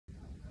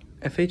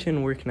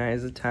FHN Worknight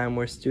is a time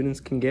where students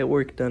can get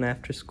work done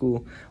after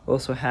school, while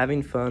also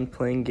having fun,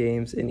 playing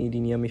games, and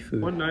eating yummy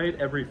food. One night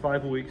every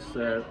 5 weeks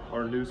that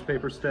our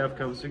newspaper staff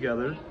comes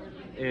together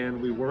and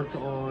we work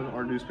on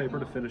our newspaper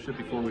to finish it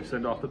before we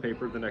send off the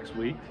paper the next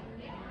week.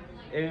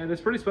 And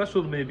it's pretty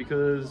special to me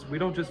because we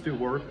don't just do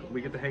work,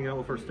 we get to hang out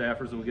with our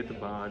staffers and we get to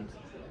bond.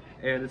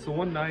 And it's the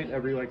one night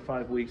every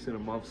 5 weeks in a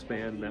month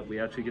span that we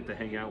actually get to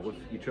hang out with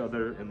each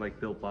other and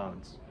build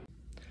bonds.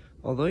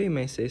 Although you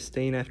may say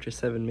staying after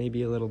 7 may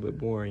be a little bit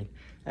boring,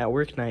 at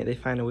Worknight they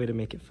find a way to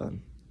make it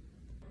fun.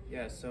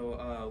 Yeah,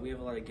 so we have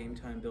a lot of game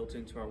time built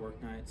into our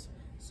work nights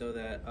so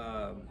that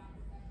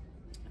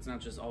it's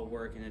not just all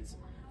work and it's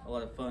a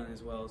lot of fun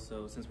as well.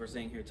 So since we're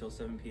staying here till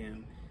 7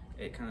 p.m.,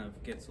 it kind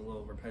of gets a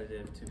little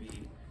repetitive to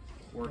be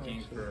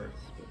working for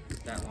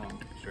that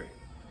long straight.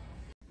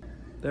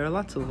 There are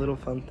lots of little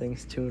fun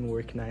things too in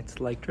work nights,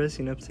 like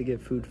dressing up to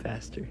get food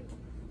faster.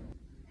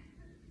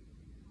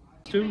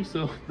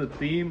 So the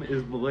theme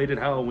is belated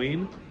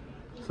Halloween.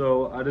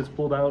 So I just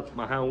pulled out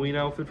my Halloween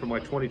outfit from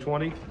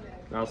 2020. And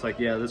I was like,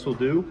 yeah, this will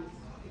do.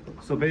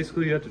 So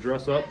basically you have to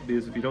dress up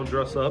because if you don't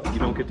dress up, you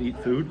don't get to eat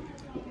food.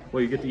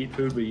 Well, you get to eat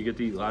food, but you get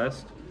to eat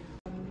last.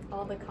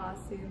 All the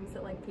costumes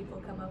that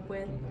people come up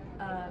with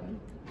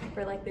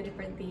for the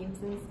different themes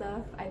and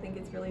stuff. I think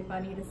it's really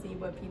funny to see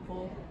what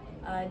people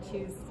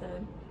choose to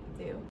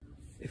do.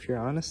 If you're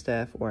on a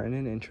staff or in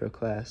an intro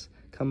class,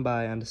 come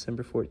by on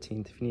December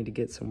 14th if you need to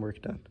get some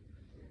work done.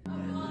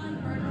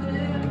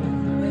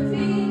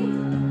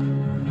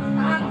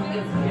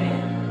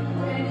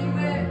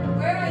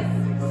 Where is